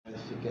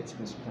gets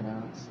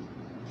mispronounced.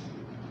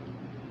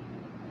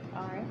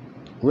 All right.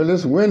 Well,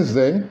 it's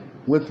Wednesday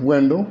with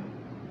Wendell.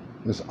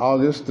 It's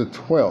August the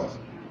 12th,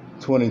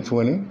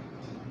 2020.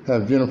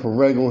 Have Jennifer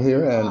Regal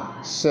here and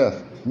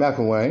Seth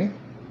McElwain.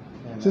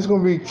 Just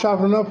going to be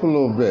chopping up a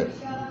little bit.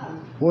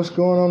 What's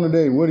going on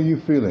today? What are you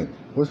feeling?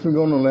 What's been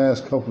going on the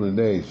last couple of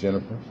days,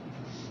 Jennifer?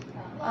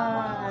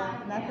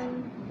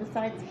 Nothing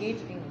besides Gage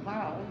being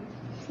loud.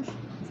 He's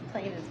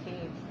playing his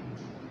game.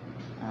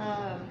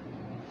 I'm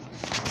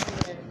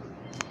gonna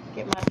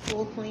get my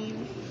pool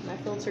clean, my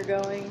filter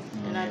going,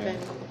 and I've been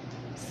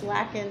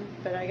slacking,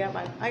 but I got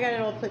it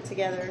all put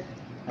together.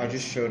 I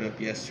just showed up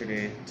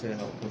yesterday to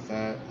help with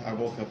that. I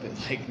woke up at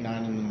like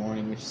 9 in the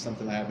morning, which is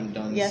something I haven't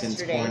done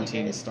since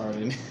quarantine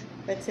started.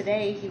 But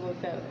today he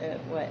woke up at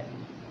what?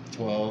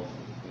 12.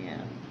 Yeah.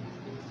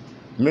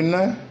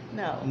 Midnight?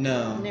 No.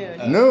 Noon.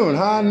 Noon,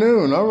 high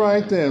noon. All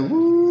right then.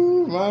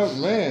 Woo, my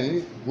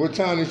man. What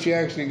time did she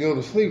actually go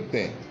to sleep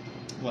then?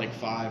 Like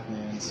 5,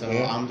 man. So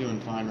Yeah. I'm doing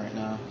fine right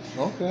now.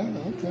 Okay.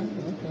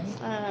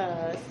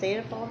 Stayed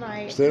up all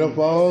night. Stayed up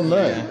all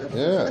night.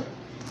 Yeah.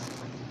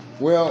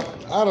 Well,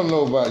 I don't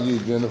know about you,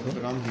 Jennifer.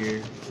 But I'm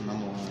here and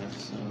I'm alive,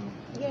 so.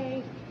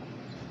 Yay.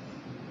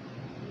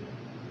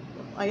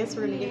 I guess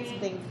we're going to get some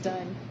things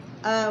done.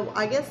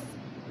 I guess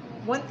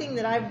one thing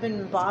that I've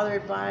been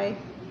bothered by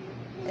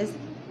is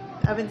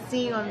I've been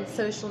seeing on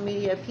social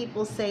media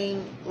people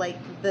saying like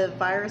the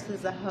virus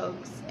is a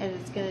hoax and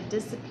it's going to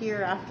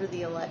disappear after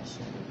the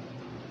election.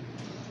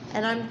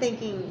 And I'm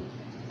thinking,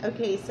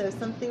 okay, so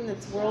something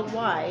that's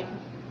worldwide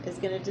is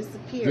going to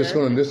disappear. Just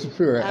going to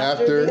disappear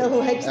after the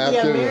election,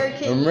 after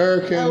the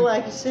American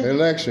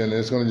election.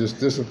 It's going to just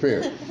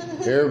disappear.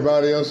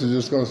 Everybody else is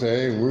just going to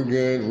say, hey, we're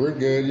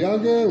good. Y'all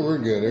good? We're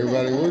good.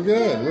 Everybody,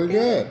 we're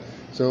good.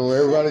 So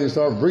everybody can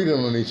start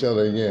breathing on each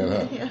other again,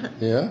 huh?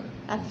 Yeah?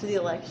 After the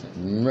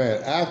election.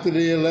 Man, after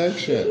the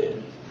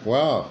election.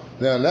 Wow.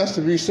 Now, that's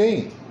to be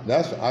seen.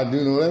 I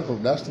do know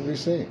that, that's to be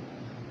seen.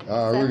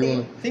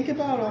 Think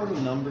about all the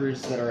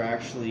numbers that are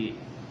actually,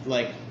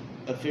 like,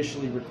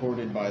 officially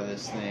recorded by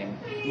this thing.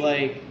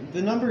 Like,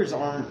 the numbers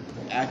aren't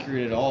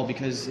accurate at all,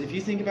 because if you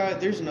think about it,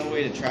 there's no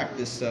way to track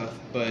this stuff,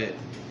 but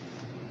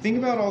think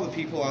about all the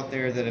people out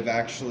there that have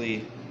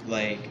actually,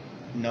 like,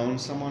 known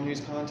someone who's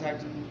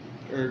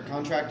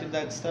contracted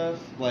that stuff.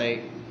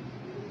 Like,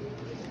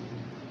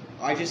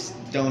 I just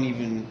don't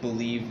even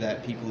believe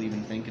that people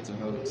even think it's a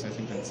hoax. I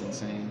think that's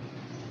insane.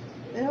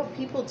 No,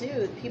 people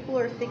do. People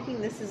are thinking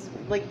this is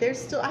like there's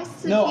still.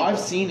 I've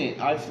seen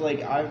it.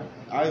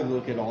 I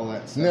look at all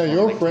that stuff. Now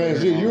your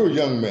friends, you're a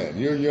young man.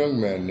 You're a young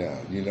man now.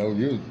 You know,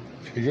 you're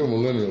a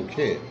millennial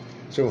kid.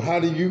 So how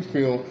do you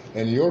feel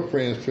and your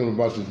friends feel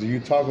about this? Do you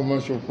talk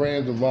amongst your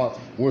friends about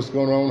what's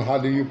going on? How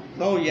do you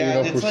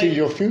foresee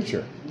your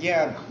future?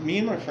 Yeah, me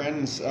and my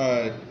friends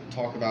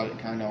talk about it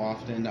kind of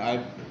often.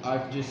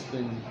 I've just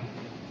been,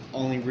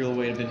 only real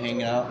way I've been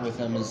hanging out with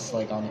them is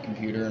like on the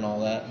computer and all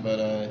that.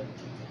 But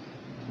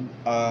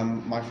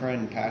my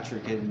friend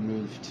Patrick had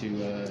moved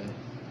to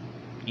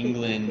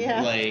England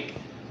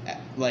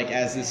like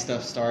as this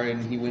stuff started,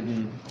 and he went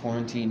in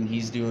quarantine.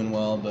 He's doing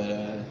well,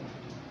 but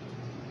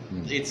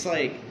it's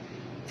like,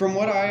 from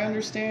what I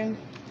understand,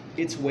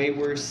 it's way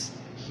worse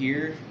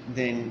here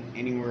than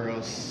anywhere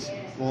else.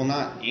 Well,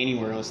 not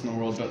anywhere else in the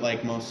world, but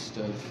like most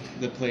of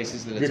the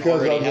places that it's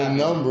already happened. Because of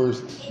the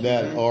numbers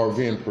that are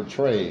being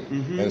portrayed.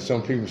 And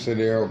some people say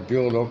they are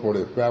built up or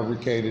they're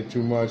fabricated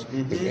too much.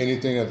 If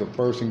anything that the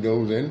person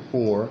goes in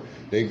for,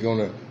 they're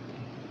going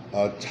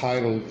to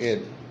title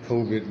it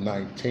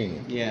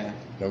COVID-19. Yeah.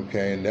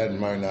 Okay, and that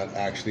might not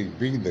actually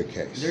be the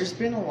case. There's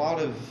been a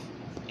lot of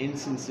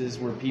instances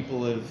where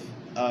people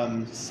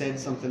have said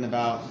something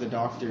about the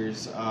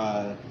doctors.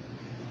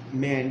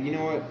 Man, you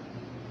know what?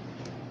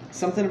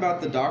 Something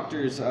about the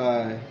doctors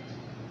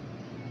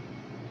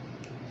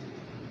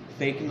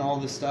faking all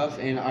the stuff,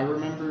 and I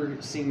remember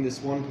seeing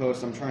this one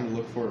post. I'm trying to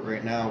look for it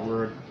right now,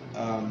 where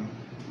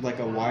like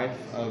a wife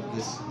of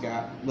this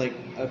guy, like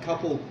a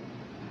couple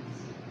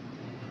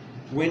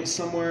went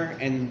somewhere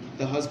and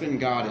the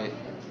husband got it,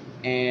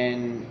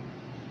 and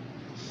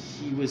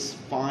he was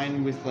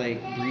fine with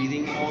like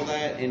breathing and all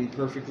that and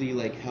perfectly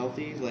like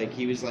healthy, like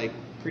he was like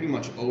pretty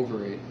much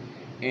over it,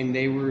 and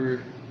they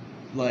were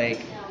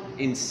like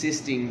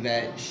insisting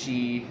that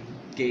she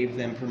gave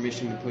them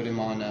permission to put him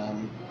on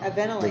a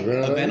ventilator.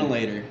 A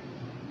ventilator.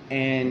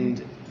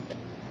 And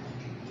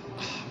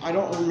I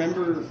don't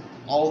remember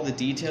all the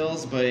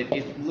details, but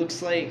it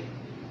looks like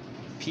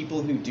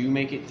people who do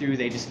make it through,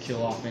 they just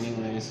kill off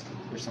anyways,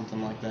 or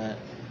something like that.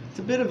 It's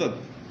a bit of a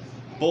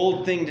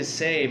bold thing to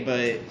say,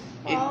 but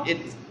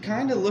it's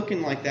kind of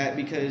looking like that,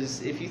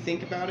 because if you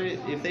think about it,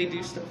 if they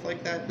do stuff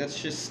like that,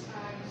 that's just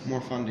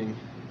more funding.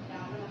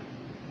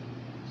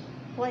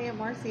 Well, Aunt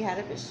Marcy had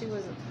it, but she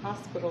wasn't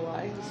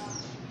hospitalized.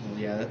 Well,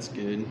 yeah, that's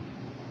good.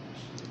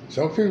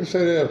 Some people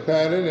say they have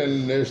had it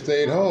and they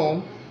stayed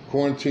home,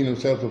 quarantined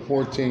themselves for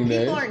 14 days.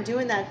 People aren't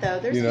doing that, though.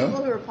 There's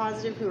people who are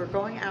positive who are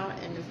going out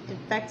and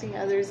infecting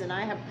others, and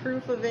I have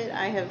proof of it.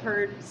 I have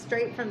heard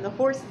straight from the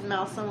horse's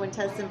mouth someone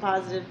tested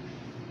positive.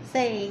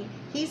 saying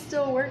he's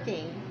still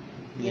working,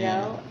 you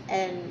Yeah. know?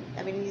 And,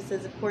 I mean, he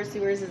says, of course, he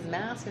wears his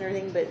mask and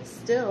everything, but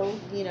still,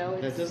 you know.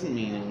 That doesn't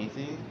mean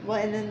anything. Well,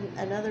 and then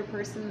another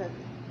person that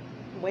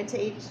went to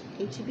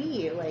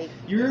HEB, like.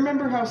 You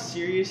remember how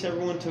serious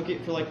everyone took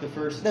it for like the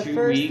first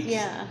 2 weeks?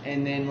 Yeah.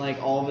 And then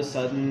like all of a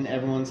sudden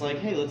everyone's like,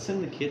 hey, let's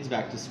send the kids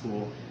back to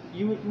school.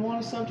 You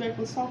want a subject?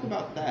 Let's talk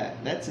about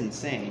that. That's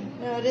insane.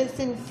 No, it is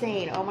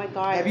insane. Oh my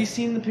God. Have you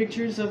seen the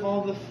pictures of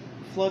all the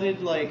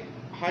flooded like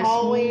high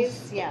Hallways?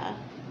 schools? Yeah.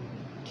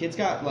 Kids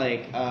got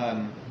like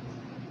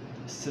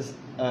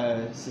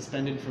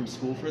suspended from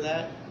school for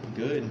that.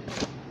 Good.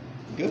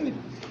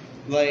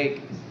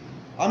 Like,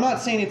 I'm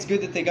not saying it's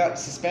good that they got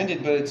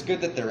suspended, but it's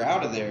good that they're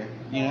out of there,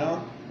 you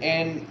know?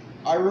 And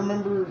I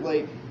remember,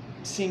 like,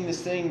 seeing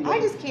this thing. I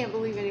just can't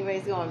believe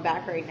anybody's going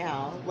back right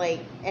now.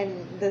 Like,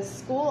 and the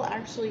school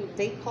actually,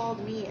 they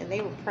called me and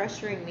they were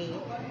pressuring me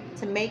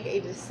to make a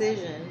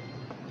decision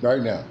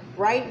Right now.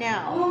 right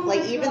now. Oh my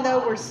Like, even though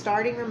God. we're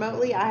starting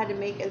remotely, I had to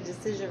make a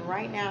decision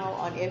right now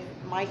on if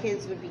my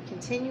kids would be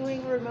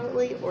continuing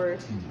remotely or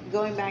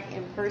going back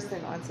in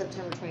person on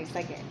September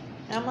 22nd.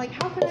 And I'm like,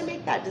 how can I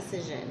make that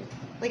decision?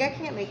 Like, I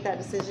can't make that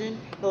decision.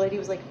 The lady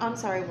was like, I'm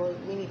sorry, well,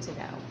 we need to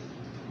know.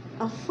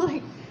 I'm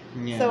like,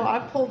 Yeah. so I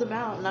pulled them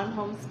out and I'm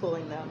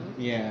homeschooling them.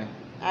 Yeah.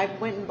 I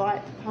went and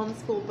bought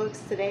homeschool books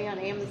today on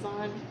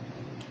Amazon.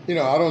 You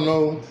know, I don't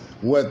know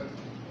what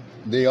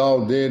they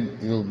all did,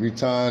 you know,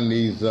 retain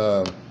these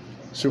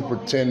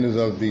superintendents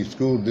of the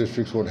school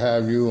districts, what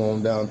have you,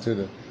 on down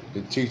to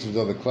the teachers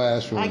of the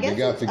classroom. I guess They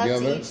got it's together.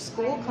 up to each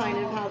school kind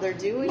of how they're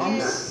doing I'm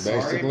it.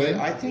 sorry, Basically.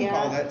 but I think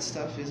Yeah. all that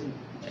stuff isn't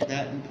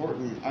that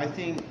important. I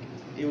think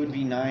it would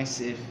be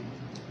nice if,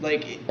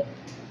 like,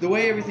 the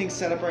way everything's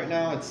set up right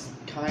now, it's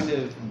kind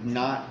of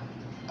not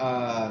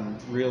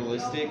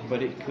realistic,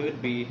 but it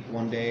could be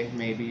one day,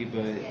 maybe.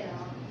 But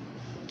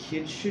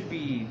kids should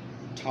be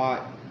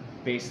taught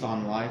based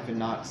on life and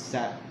not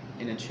sat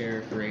in a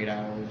chair for 8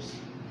 hours,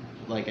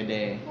 like a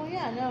day. Well,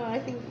 yeah, no, I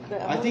think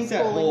the I think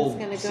that homeschooling whole is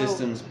going to go.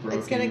 system's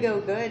It's going to broken. go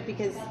good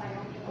because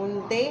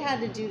when they had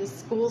to do the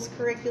school's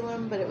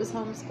curriculum, but it was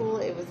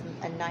homeschool, it was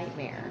a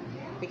nightmare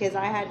because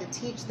I had to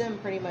teach them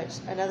pretty much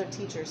another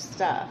teacher's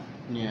stuff.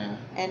 Yeah.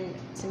 And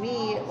to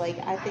me, like,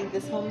 I think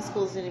this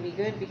homeschool is going to be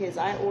good because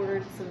I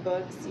ordered some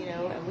books, you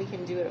know, and we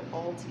can do it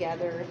all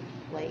together,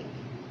 like,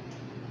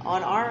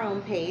 on our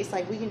own pace.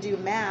 Like, we can do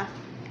math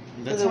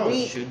That's for the how it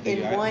week should be,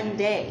 in I one think.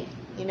 day,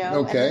 you know,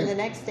 Okay. and then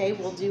the next day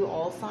we'll do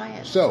all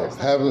science. So, or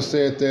something. having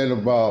said that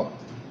about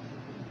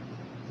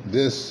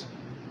this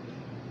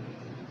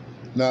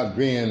not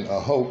being a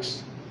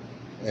hoax,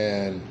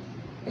 and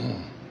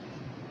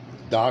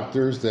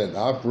doctors that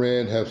I've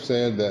read have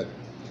said that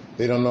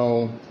they don't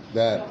know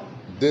that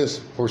this,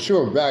 for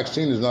sure,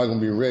 vaccine is not going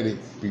to be ready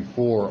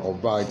before or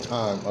by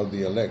time of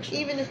the election.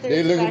 Even if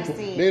there's a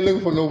vaccine. They're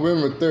looking for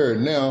November 3rd.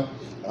 Now,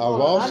 I've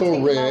Well, also I'm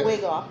taking my read...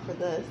 wig off for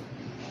this.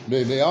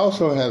 They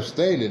also have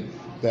stated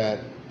that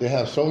they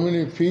have so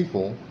many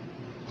people,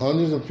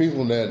 hundreds of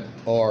people that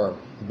are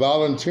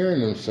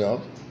volunteering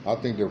themselves. I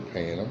think they're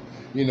paying them,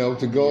 you know,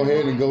 to go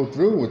ahead and go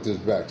through with this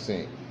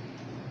vaccine.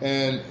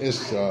 And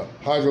it's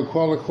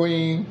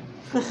hydroxychloroquine,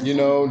 you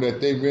know, that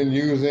they've been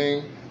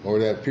using, or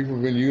that people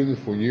have been using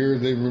for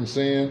years. They've been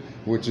saying,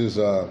 which is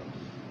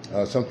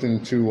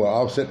something to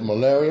offset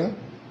malaria.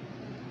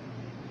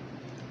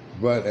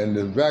 And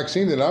the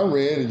vaccine that I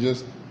read is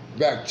just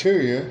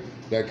bacteria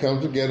that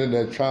comes together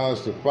that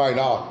tries to fight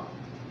off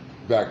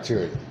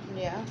bacteria,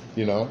 Yeah.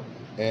 you know,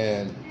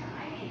 and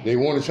they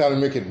want to try to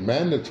make it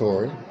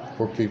mandatory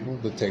for people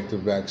to take the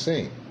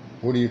vaccine.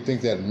 What do you think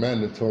that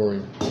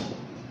mandatory,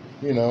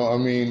 you know, I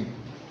mean,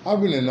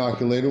 I've been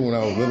inoculated when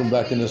I was little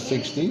back in the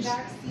 60s.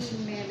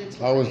 Vaccine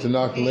mandatory. I was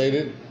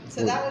inoculated.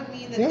 So that would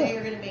mean that Yeah. they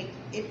are going to make,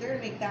 if they're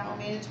going to make that one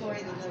mandatory,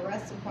 then the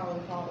rest will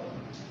probably follow.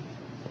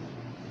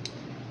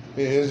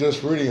 It's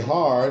just really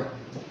hard.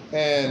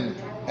 And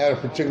at a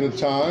particular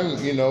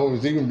time, you know,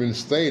 it's even been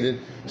stated,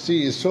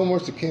 see, it's so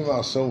much that came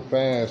out so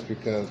fast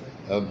because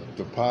of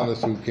the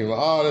pilots who came out,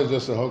 oh, that's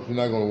just a hoax, we're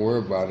not going to worry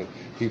about it.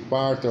 He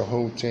fired their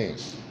whole team.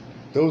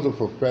 Those are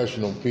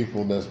professional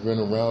people that's been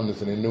around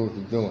this and they know what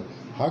they're doing.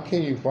 How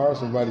can you fire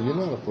somebody? You're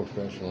not a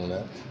professional in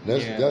that.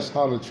 That's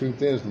how the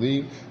truth is.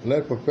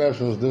 Let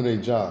professionals do their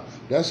job.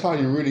 That's how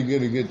you really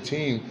get a good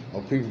team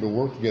of people to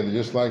work together.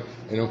 Just like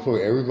an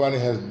employee, everybody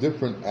has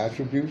different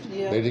attributes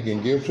Yeah. that they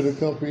can give to the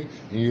company,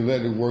 and you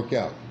let it work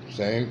out.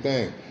 Same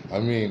thing. I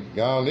mean,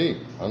 golly,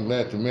 I'm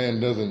glad the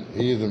man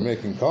he isn't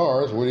making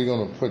cars. What are you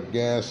going to put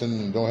gas in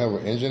and don't have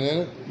an engine in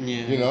it?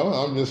 Yeah. You know,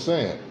 I'm just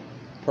saying,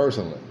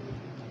 personally.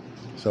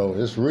 So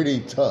it's really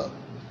tough.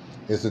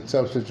 It's a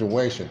tough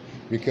situation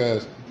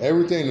because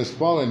everything that's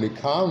following the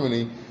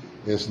economy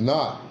is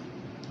not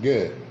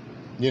good.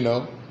 You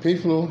know,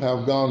 people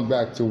have gone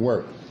back to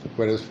work,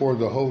 but as for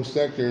the whole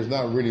sector, it's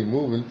not really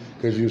moving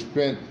because you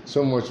spent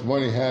so much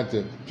money, had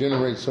to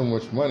generate so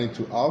much money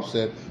to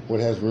offset what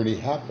has really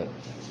happened.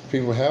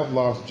 People have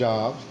lost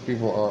jobs.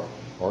 People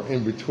are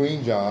in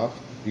between jobs.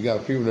 You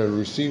got people that are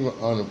receiving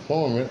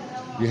unemployment.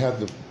 You have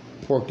to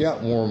fork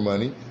out more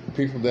money.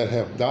 people that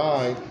have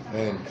died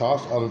and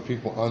cost other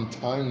people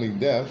untimely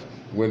deaths,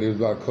 whether it's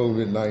about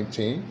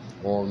COVID-19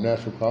 or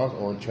natural cause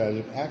or a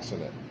tragic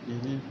accident.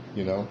 Mm-hmm.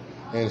 You know,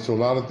 and so a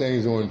lot of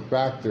things are in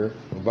factor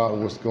about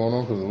what's going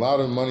on because a lot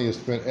of money is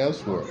spent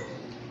elsewhere.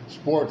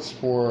 Sports,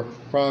 for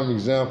prime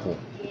example,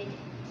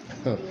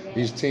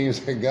 these teams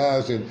and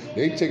guys, and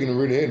they taking it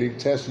really head. They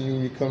testing you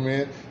when you come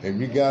in, and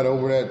you got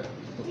over that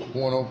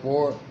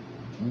 104,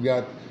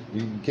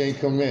 you can't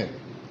come in.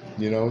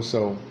 You know,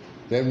 so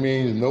that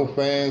means no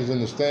fans in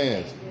the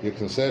stands. Your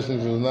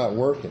concessions is not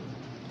working.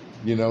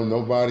 You know,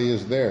 nobody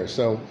is there.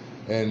 So,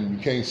 and you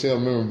can't sell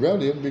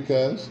memorabilia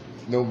because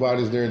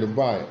nobody's there to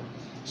buy it.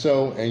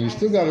 So, and you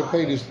still got to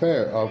pay these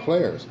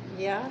players.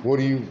 Yeah. What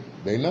do you?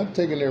 They're not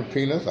taking their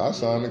peanuts. I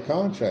signed the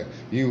contract.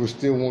 You would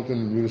still want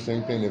them to do the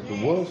same thing if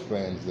there was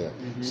fans there.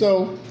 Mm-hmm.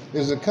 So,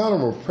 there's a kind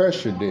of a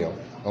pressure deal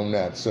on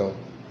that. So,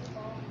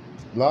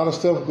 a lot of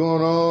stuff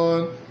going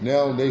on.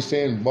 Now they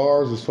saying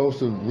bars are supposed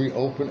to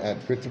reopen at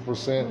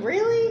 50%.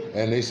 Really?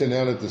 And they said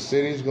now that the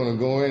city's going to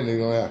go in, they're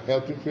going to have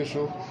health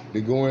officials.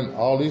 They go in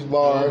all these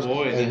bars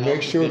and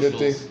make sure that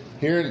they,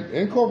 here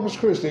in Corpus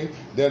Christi,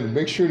 that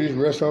make sure these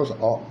restaurants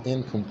are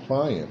in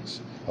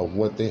compliance of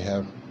what they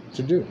have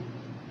to do.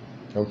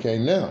 Okay,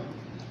 now,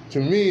 to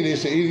me, they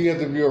say either you have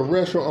to be a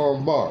restaurant or a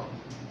bar.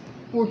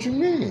 What you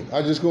mean?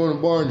 I just go in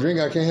a bar and drink,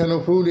 I can't have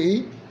no food to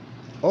eat?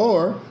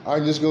 Or I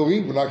just go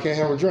eat, but I can't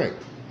have a drink.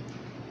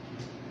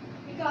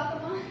 You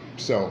got the one?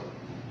 So,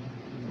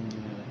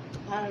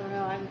 I don't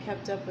know. I haven't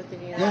kept up with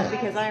any of Yeah. that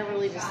because I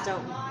really just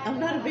don't. I'm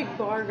not a big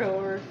bar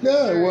goer.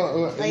 yeah,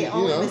 well, Like you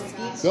on know,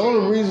 Mesquite the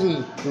only Street.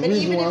 reason, But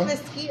even why, if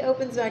Mesquite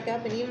opens back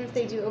up, and even if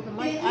they do open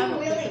mic, I don't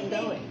think I'm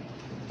going.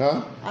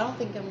 huh? I don't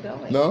think I'm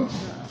going. No?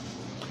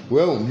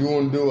 Well, you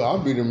want to do, I'll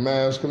be the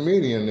masked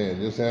comedian then.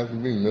 Just have to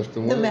be Mr.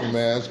 Wonderful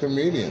masked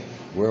comedian.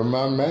 Wear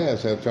my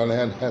mask. Have to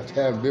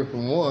have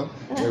different one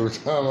every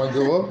time I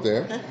go up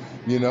there.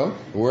 You know,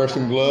 wear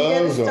some You gotta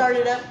gloves. start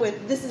it up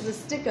with, this is a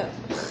stick up.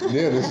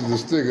 Yeah, this is a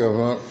stick up,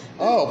 huh?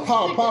 Oh,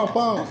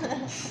 pow.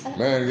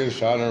 Man, get a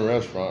shot in a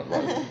restaurant,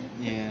 right?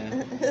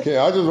 Yeah. Okay,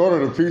 I just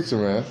ordered a pizza,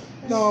 man.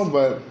 No,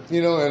 but,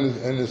 you know, and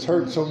it's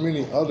hurt so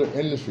many other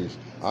industries.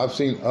 I've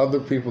seen other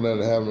people that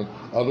are having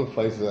other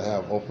places that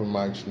have open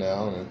mics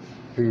now, and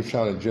people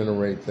trying to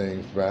generate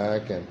things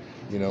back and,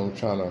 you know,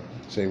 trying to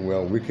say,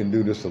 well, we can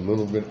do this a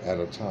little bit at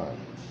a time,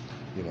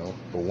 you know.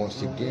 But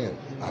once again,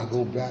 I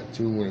go back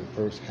to when it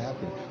first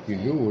happened. You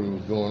knew what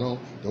was going on.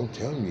 Don't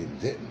tell me you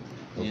didn't,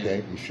 okay?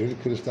 Yeah. You should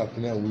have, could have stopped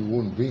it now. We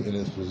wouldn't be in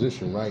this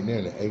position right now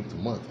in the 8th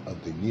month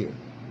of the year.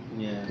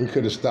 Yeah. We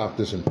could have stopped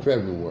this in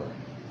February.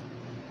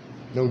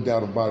 No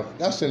doubt about it.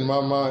 That's in my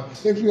mind.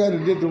 If you had to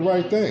did the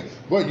right thing.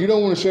 But you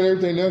don't want to shut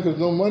everything down because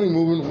no money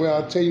moving. Well,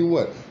 I'll tell you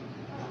what.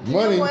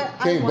 Money what?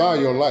 I can't buy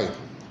wonder- your life.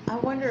 I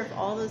wonder if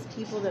all those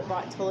people that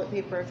bought toilet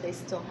paper, if they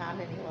still have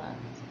any left.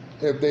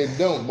 If they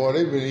don't, boy,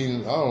 they've been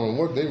eating, I don't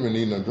know what they've been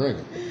eating or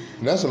drinking.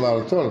 And that's a lot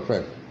of toilet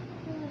paper.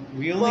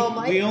 We only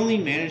Well, we only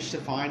managed to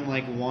find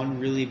like one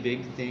really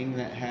big thing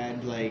that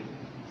had like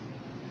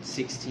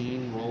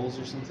 16 rolls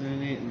or something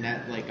in it, and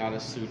that like got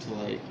us through to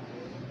like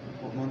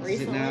what month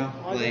Recently? is it now?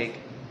 August?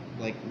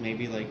 Like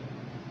maybe like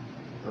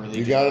early.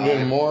 You got it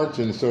July. in March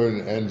and so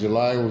and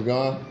July was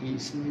gone.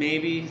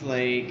 Maybe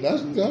like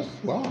That's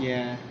wow.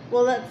 yeah.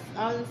 Well,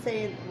 I would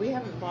say we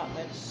haven't bought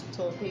much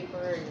toilet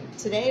paper. And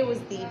today was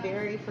the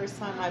very first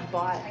time I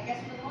bought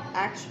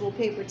actual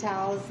paper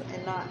towels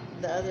and not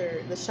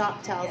the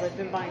shop towels. I've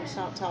been buying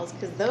shop towels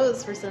because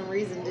those for some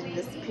reason didn't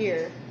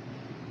disappear.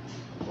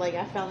 Like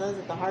I found those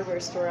at the hardware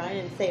store. I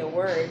didn't say a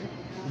word.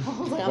 I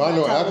was like, I'm Well, I not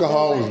know telling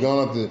alcohol was nobody.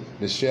 gone up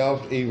the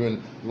shelf,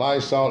 even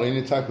Lysol,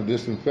 any type of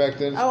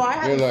disinfectant. Oh, I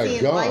haven't they're like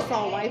seen gone.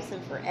 Lysol wipes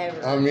in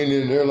forever. I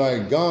mean, they're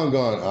like gone.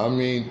 I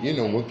mean, you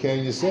know, what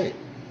can you say?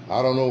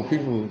 I don't know,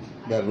 people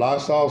that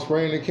Lysol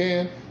spray in the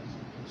can,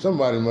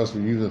 somebody must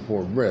be using it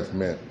for a breath,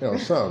 man. You know,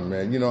 something,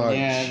 man. You know,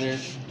 Yeah, they're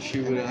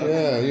chewing up.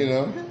 yeah, you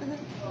know.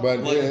 But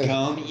Like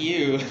gum,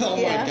 ew. Oh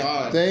Yeah. my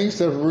god. things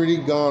have really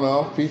gone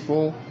off.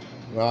 People,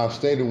 I've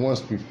stated once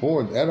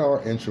before, that are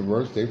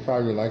introverts, they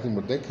probably like them,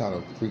 but they kind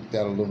of freaked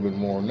out a little bit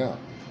more now.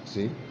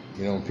 See?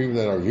 You know, people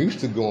that are used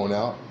to going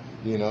out,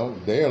 you know,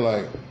 they're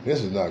like,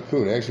 this is not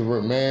cool. The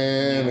extrovert,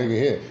 man, look at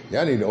here.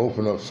 Y'all need to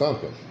open up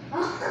something.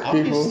 I'm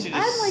People- used to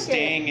just I'm like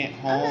staying at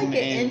home. I'm like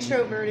an and,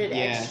 introverted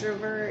yeah.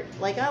 extrovert.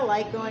 Like I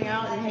like going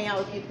out and hang out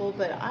with people,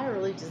 but I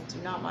really just do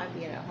not mind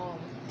being at home.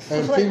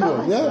 And Like, people,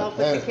 by yeah, myself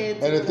with the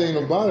kids and the and thing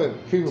stuff. about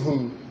it, people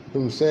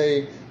who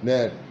say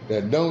that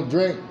don't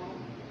drink,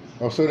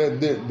 or so that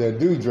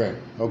do drink.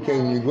 Okay,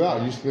 when you go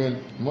out, you spend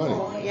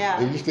money.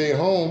 Yeah. If you stay at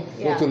home,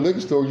 Yeah. go to the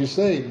liquor store, you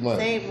save money.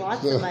 Save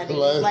lots So, of money.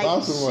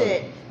 lots of money.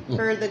 Shit.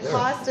 For the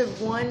cost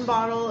of one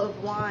bottle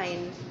of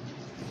wine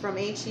from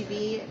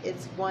HEB,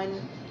 it's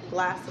one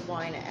glass of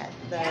wine at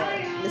the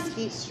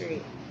Mesquite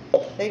Street.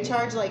 They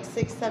charge like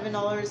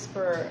 $6-7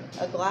 for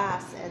a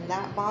glass, and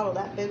that bottle,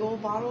 that big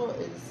old bottle,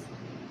 is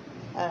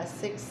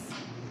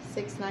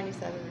 $6.97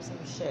 or some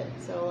shit.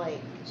 So like,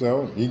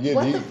 So you get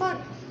what the fuck?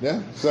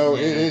 Yeah. So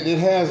it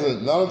has a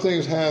lot of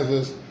things has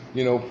this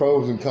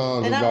pros and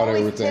cons And I about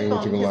always everything, tip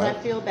what you them can because I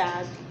like. feel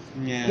bad.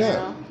 Yeah. Yeah. You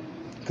know?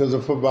 Because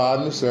of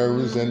providing the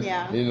service, and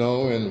Yeah.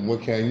 and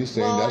what can you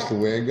say? Well, That's the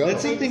way it goes.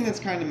 That's something that's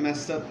kind of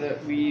messed up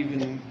that we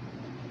even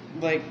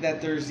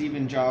that there's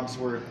even jobs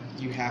where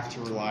you have to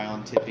rely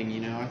on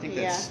tipping. I think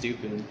that's Yeah.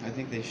 stupid. I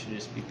think they should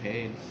just be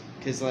paid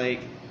because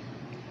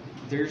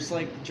there's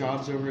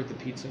jobs over at the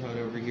Pizza Hut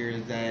over here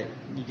that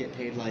you get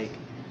paid like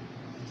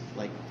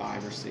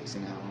 5 or 6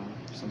 an hour.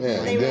 Something Yeah,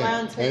 like They and rely then-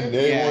 on tips? and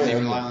they Yeah, want- they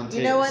and- rely on tips.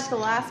 You know what? The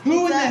last Who in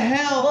pizza, the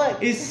hell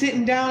look, is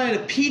sitting down at a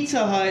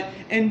Pizza Hut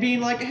and being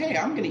like, "Hey,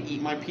 I'm gonna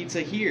eat my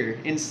pizza here,"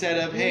 instead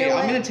of, You "Hey, know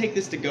I'm what? gonna take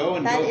this to go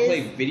and That go is-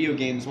 play video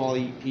games while I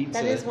eat pizza."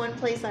 that is one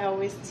place I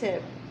always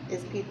tip is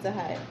Pizza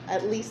Hut.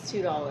 At least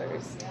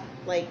 $2.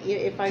 Like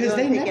if I go Because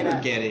they and pick it never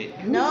up. get it.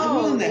 Who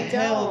No, in the they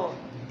hell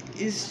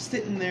is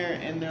sitting there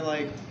and they're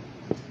like,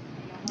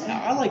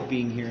 "Yeah, I like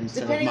being here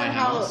instead Depending of my on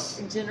house."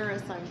 how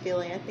generous I'm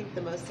feeling, I think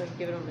the most I've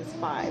given them is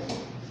 5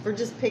 for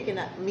just picking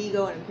up me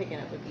going and picking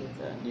up a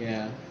pizza.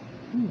 Yeah.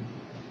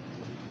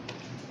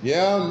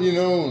 Yeah,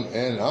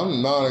 and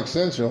I'm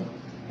non-essential.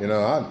 It's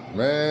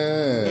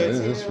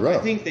I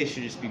rough. think they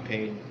should just be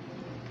paid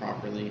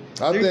properly.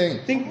 I There-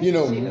 think,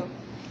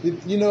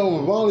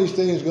 with all these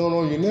things going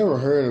on, you never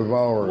heard of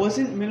our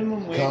wasn't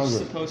minimum wage Congress.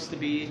 supposed to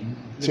be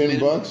the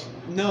 $10?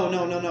 No.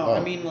 Oh. I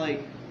mean,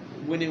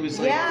 when it was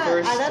Yeah,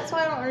 first. that's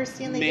why I don't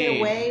understand they made. get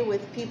away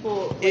with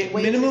people.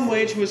 Minimum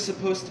wages. wage was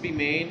supposed to be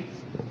made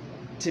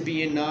to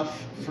be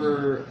enough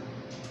for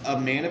a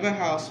man of a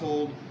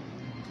household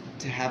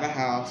to have a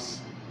house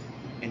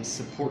and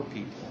support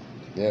people.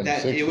 Yeah, the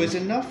That it 60s. was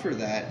enough for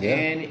that, Yeah.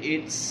 and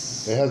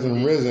it's It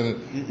hasn't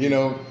risen.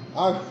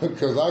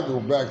 Because I go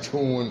back to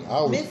when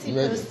I was Missy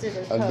making posted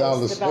a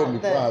 $1.75,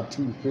 post about the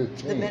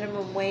 $2.15,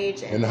 minimum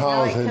wage and And how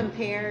how it it-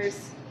 compares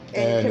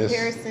in and it's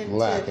comparison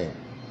lacking. to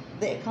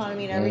the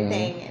economy and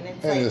everything, and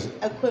it's And like it's-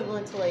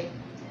 equivalent to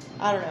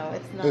I don't know,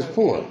 it's not. It's okay.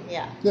 poor.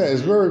 Yeah. Yeah,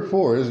 it's very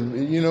poor.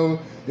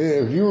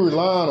 If you're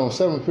relying on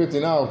 $7.50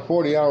 an hour,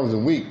 40 hours a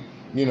week,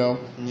 Yeah.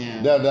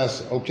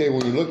 that's okay.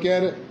 When you look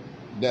at it,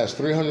 that's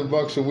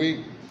 $300 a week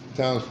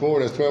times 4.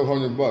 That's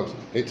 $1,200.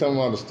 They talking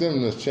about a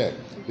stimulus check.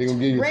 They're gonna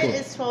give you. Rent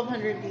is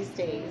 $1,200 these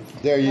days.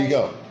 There you Like,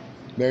 go.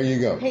 There you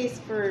go. Pays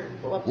for.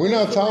 We're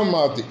not talking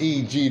about the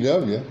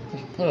EGW.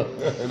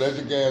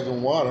 Electric, gas,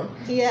 and water.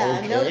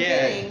 Yeah, no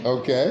Okay. kidding.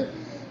 Okay.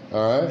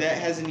 All right. that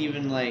hasn't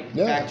even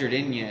Yeah. factored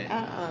in yet.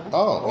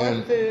 Oh, or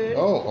and food.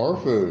 or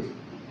food.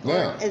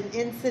 Now, Or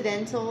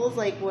incidentals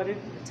like what if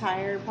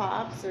tire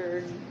pops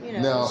or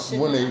now shit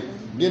when they happen.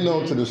 getting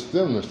on to the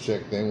stimulus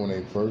check thing, when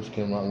they first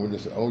came out with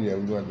this, oh yeah,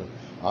 we're going to.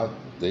 A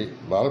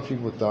lot of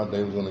people thought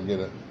they was going to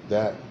get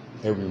that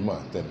every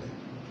month, didn't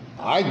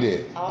they? I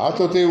did. I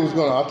thought they was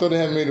going. I thought they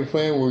had made a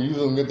plan where you was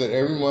going to get that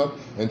every month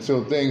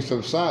until things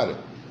subsided.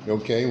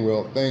 Okay,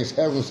 well things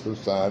haven't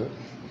subsided,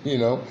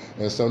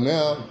 and so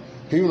now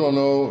people don't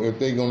know if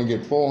they're going to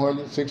get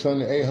 400,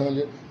 600,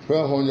 800,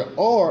 1,200,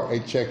 or they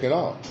check it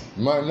off.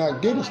 Might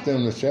not get a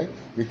stimulus check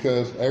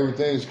because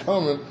everything's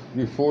coming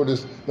before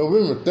this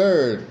November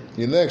 3rd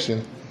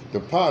election. The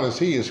POTUS,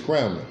 he is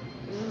scrambling.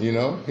 He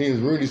is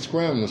really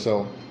scrambling.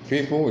 So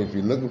people, if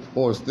you're looking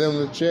for a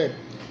stimulus check,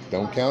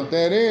 don't count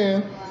that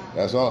in.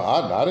 That's all.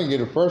 I didn't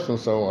get a first one,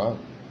 so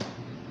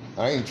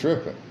I ain't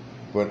tripping.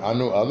 But I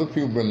know other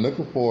people been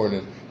looking for it,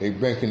 and they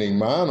banking their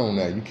mind on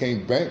that. You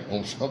can't bank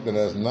on something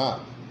that's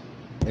not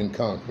in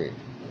concrete.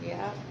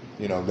 Yeah.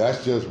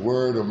 That's just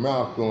word of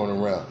mouth going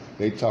around.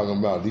 They talking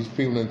about these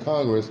people in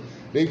Congress.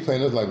 They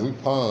playing us like we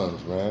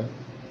pawns, man.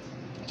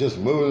 Just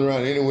moving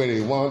around any way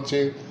they want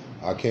to.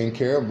 I can't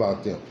care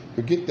about them.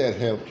 Forget that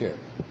health care.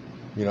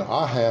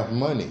 I have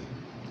money.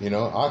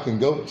 I can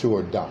go to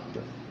a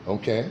doctor.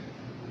 Okay.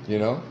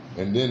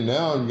 And then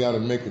now you got to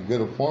make a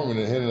good appointment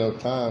and hit enough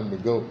time to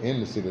go in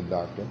to see the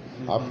doctor.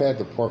 I've had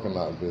the parking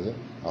lot visit.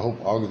 I hope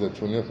August the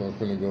 20th I'm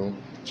going to go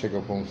check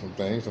up on some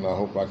things, and I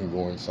hope I can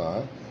go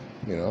inside.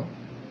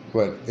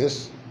 But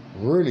it's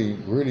really,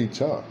 really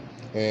tough.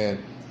 And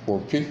for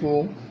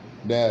people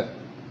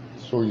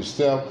for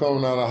yourself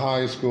coming out of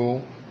high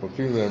school, for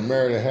people that are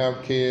married and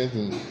have kids,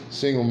 and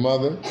single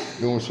mother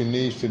doing what she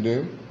needs to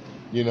do,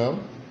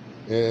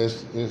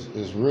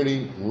 it's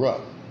really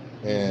rough.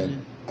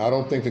 And I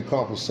don't think the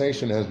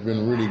compensation has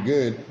been really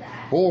good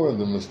for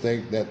the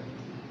mistake that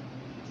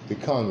the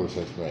Congress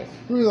has made.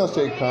 The reason I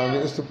say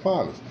Congress is the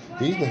POTUS.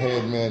 He's the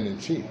head man in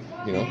chief.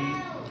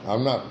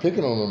 I'm not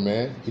picking on him,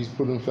 man. He's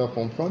put himself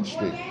on Front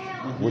Street.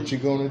 What you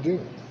gonna do?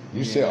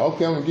 You say,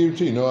 okay, I'm gonna give it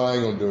to you. No, I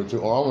ain't gonna do it to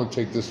you. Or I'm gonna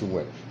take this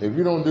away. If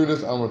you don't do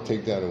this, I'm gonna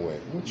take that away.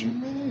 What you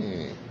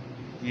mean?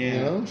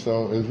 Yeah.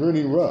 So it's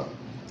really rough.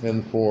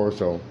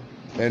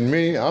 And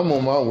me, I'm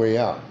on my way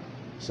out.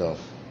 So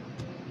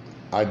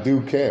I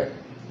do care.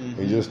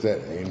 It's just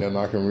that ain't nothing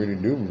I can really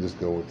do but just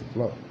go with the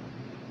flow.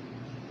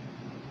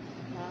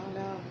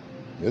 No.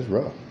 It's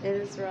rough. It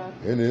is rough.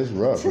 It is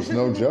rough. It's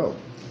no joke.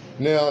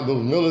 Now,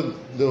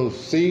 those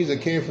seeds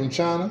that came from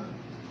China,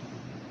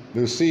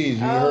 those seeds,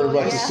 you heard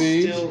about the yeah.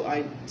 seeds?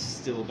 I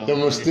still don't The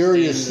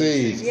mysterious understand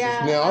seeds. the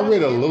Yeah, Now, I I read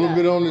a don't little get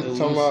bit that. on it,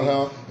 talking about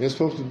how it's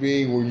supposed to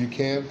be where you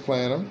can't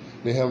plant them.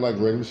 They have like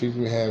regular seeds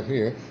we have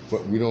here,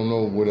 but we don't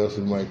know what else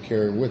it might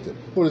carry with it.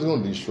 But it's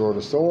going to destroy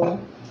the soil.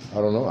 I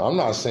don't know. I'm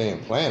not saying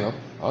plant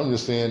them. I'm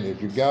just saying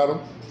if you got them,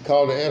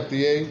 call the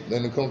FDA,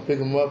 then they come pick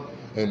them up.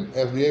 And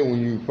FDA, when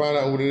you find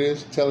out what it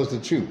is, tell us the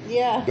truth.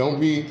 Yeah. Don't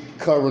be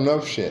covering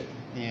up shit.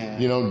 Yeah.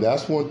 You know,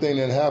 that's one thing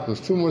that happens.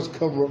 Too much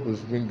cover up has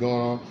been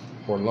going on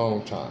for a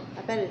long time.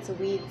 I bet it's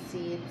weed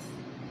seeds.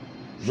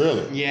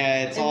 Really?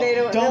 Yeah, it's And all. they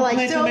don't- they're Don't like,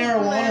 plant the "Don't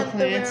marijuana plant the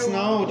plants. No,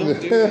 marijuana."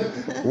 don't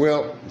do it.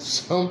 Well,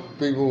 some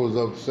people was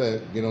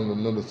upset, get on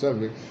another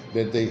subject,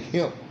 that they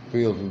hemp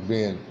fields was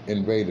being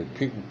invaded.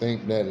 People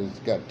think that it's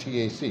got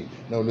THC.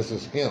 No, this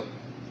is hemp.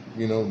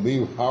 You know,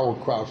 leave our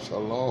crops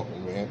alone,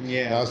 man.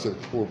 Yeah. I said,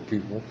 poor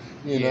people.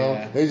 You know,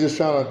 Yeah. they just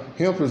trying to,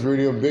 hemp is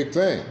really a big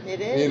thing. It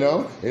is. You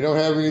know, they don't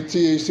have any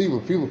THC,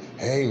 but people,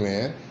 hey,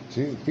 man,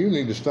 see, people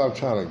need to stop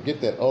trying to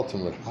get that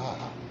ultimate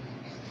high.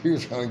 People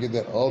trying to get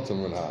that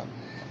ultimate high,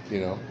 you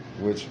know,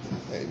 which,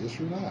 hey, just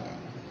relax.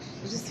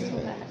 Just feel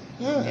that.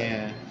 Yeah.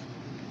 Yeah.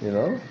 You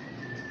know?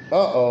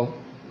 Uh-oh.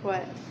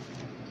 What?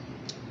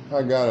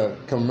 I got a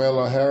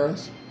Kamala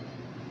Harris.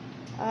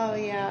 Oh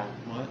yeah.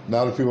 What?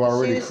 Now that people are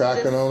already She was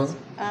cracking on just,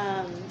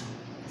 her.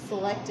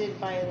 Selected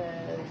by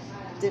the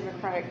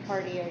Democratic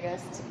Party, I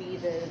guess, to be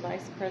the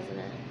vice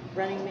president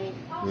running mate.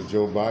 With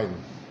Joe Biden.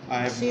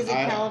 She's a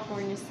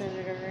California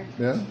senator.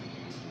 Yeah.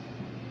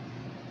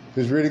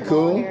 It's really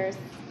Kamala cool. Harris.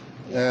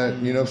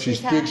 And, you know, she She's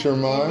speaks her half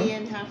mind.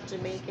 Indian, half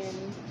Jamaican.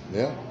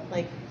 Yeah.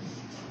 Like,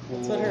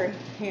 that's what her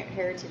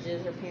heritage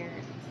is, her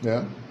parents.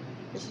 Yeah.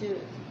 But she,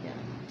 yeah.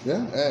 Yeah.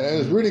 And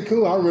it's really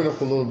cool. I read up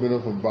a little bit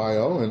of her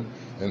bio and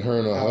her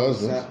and her How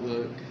does husband. that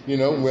look? You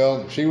know,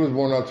 well, she was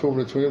born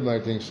October 20th,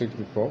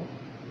 1964.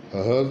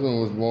 Her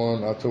husband was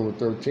born October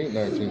 13th,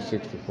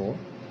 1964.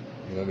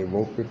 You know, they're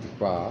both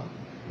 55.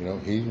 You know,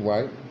 he's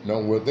white. No,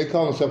 well, they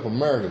call themselves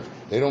Americans.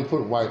 They don't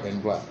put white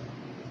and black.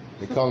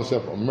 They call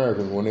themselves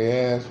Americans. When they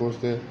ask what's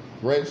their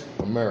race,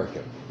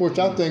 American, which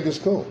I think is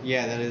cool.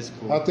 Yeah, that is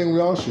cool. I think we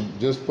all should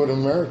just put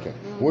American.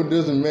 What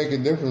doesn't make a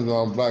difference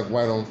on black,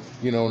 white, on,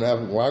 you know,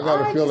 well, I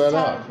got to fill that I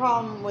just have a out.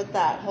 problem with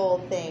that whole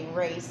thing,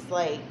 race.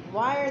 Like,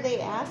 why are they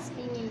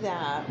asking you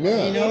that?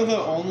 Yeah. You know, the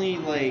only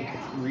like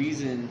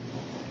reason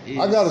is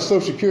I got a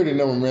social security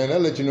number, man.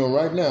 That let you know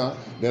right now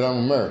that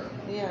I'm American.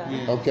 Yeah.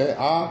 Yeah. Okay,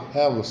 I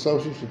have a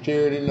social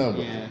security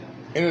number. Yeah.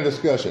 In a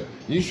discussion,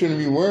 you shouldn't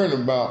be worrying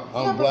about Yeah,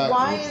 I'm but black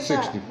why and is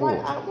 64.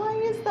 that? Why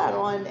is that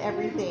on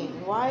everything?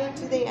 Why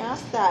do they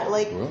ask that?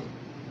 Like, Well,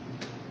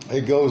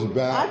 it goes I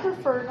back.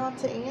 prefer not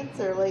to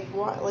answer. Like,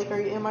 what? Like,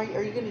 are you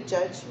going to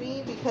judge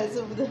me because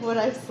of what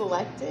I've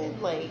selected?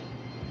 Like,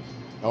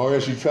 Or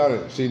else you try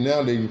to see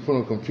nowadays you put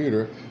on a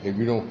computer. If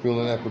you don't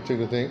fill in that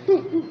particular thing,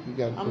 you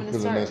got I'm to gonna fill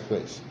start- in that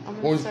space. I'm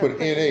gonna Or you start put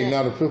putting NA, it-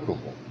 not applicable.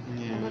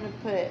 Yeah. I'm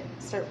gonna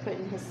start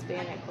putting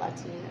Hispanic,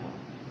 Latino.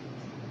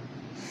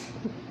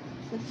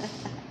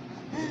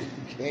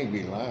 You can't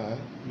be lying.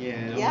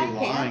 Yeah, don't Yeah, be I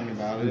can. lying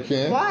about You it.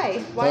 can't.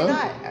 Why? Why Huh?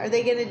 not? Are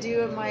they gonna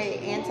do my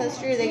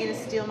ancestry? Are they gonna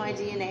steal my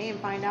DNA and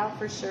find out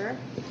for sure?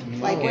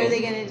 Like, what are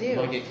they gonna do?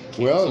 Might get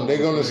Well, canceled they're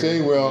gonna on say,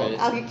 Twitter, well, but-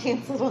 I'll get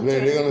canceled on They're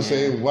Twitter. going to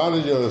say, why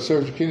did your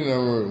social security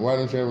number? Why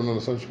don't you have another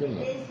social security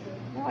number?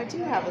 No, I do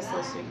have a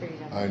social security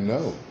number. I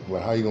know,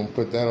 but how you gonna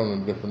put that on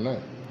a different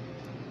name?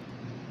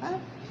 Huh?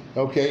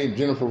 Okay,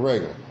 Jennifer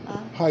Reagan.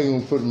 How you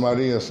gonna put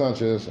Maria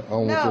Sanchez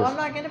on with No, your? I'm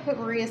not gonna put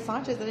Maria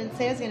Sanchez. I didn't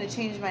say I was gonna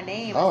change my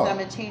name. Oh. I said I'm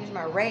gonna change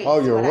my race. Oh,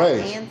 your but I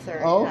race.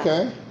 answered. Oh, Yeah.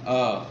 okay.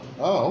 Oh,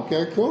 Oh,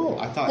 okay, cool.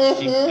 I thought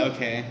she.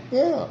 Okay.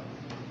 Yeah.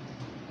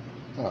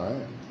 All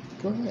right.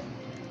 Go ahead.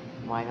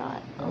 Why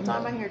not? I'll dye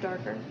my hair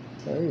darker.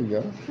 There you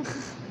go.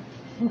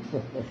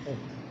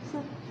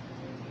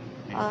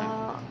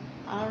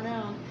 I don't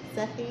know.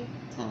 Sethy,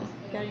 Huh.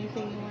 got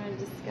anything you want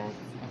to discuss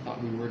I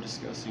thought we were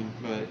discussing,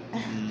 but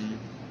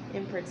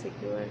in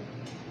particular?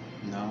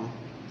 no.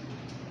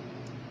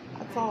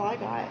 That's all I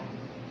got.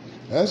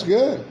 That's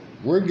good.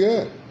 We're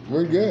good.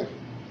 We're good.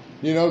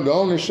 You know, the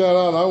only shout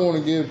out I want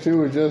to give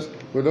to is just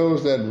for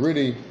those that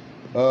really,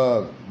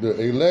 the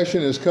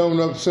election is coming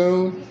up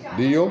soon.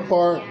 Do your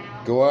part.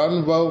 Go out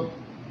and vote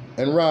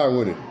and ride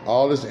with it.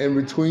 All this in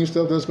between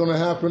stuff that's going to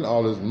happen,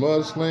 all this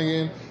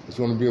mudslinging, it's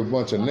going to be a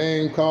bunch of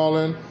name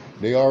calling.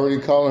 They already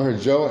calling her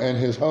Joe and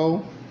his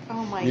hoe.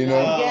 Oh my You God!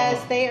 know,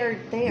 Yes, they are.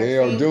 they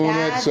are saying doing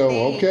bad it, so,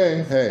 things,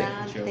 okay, hey.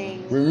 bad Joe.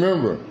 things.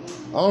 Remember,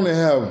 I only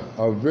have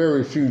a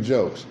very few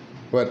jokes,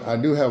 but I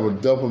do have a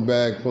duffel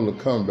bag full of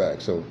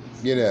comebacks, so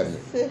get at me.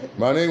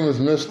 My name is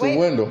Mr. Wait.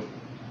 Wendell.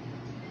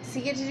 Does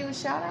he get to do a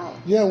shout out?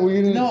 Yeah, well,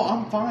 you didn't. No,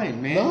 I'm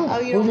fine, man. No. Oh,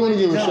 Who you do don't you want to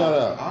give a No, shout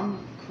out? I'm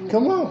cool.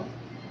 Come on.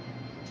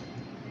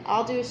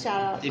 I'll do a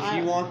shout out. If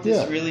you want this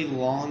Yeah. really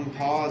long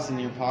pause in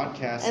your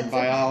podcast, It's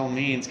by okay. all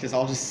means, because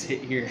I'll just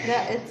sit here. No,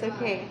 it's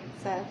okay,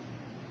 Seth.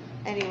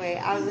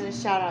 Anyway, I was gonna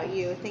shout out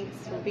you. Thanks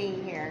for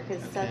being here,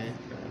 because Seth Okay.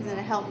 is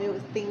gonna help me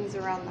with things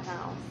around the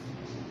house,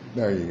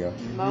 There you go.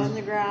 mowing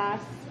the grass.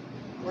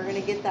 We're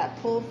gonna get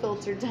that pool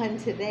filter done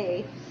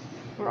today.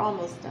 We're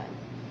almost done.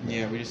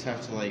 Yeah, we just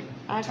have to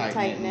I have to tighten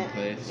tighten it in it,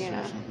 place you know.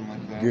 or something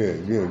like that.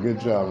 Good, good, good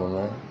job, my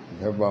man.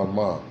 How about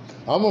mom?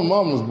 I'm a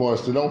mama's boy,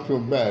 so don't feel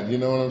bad. You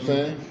know what I'm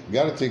saying? You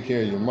got to take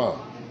care of your mom.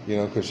 You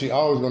know, because she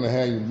always going to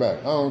have you back.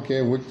 I don't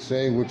care what you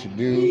say, what you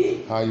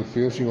do, how you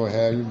feel. She going to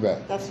have you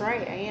back. That's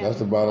right, I am. That's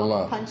the bottom I'll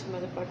line. punch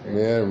motherfucker.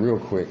 Yeah, real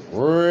quick.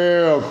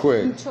 Real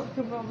quick.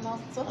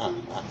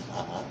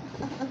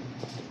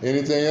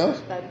 Anything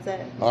else? That's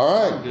it.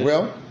 All right.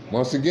 Well,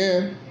 once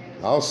again,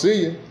 I'll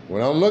see you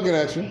when I'm looking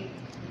at you.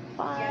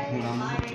 Bye. Um,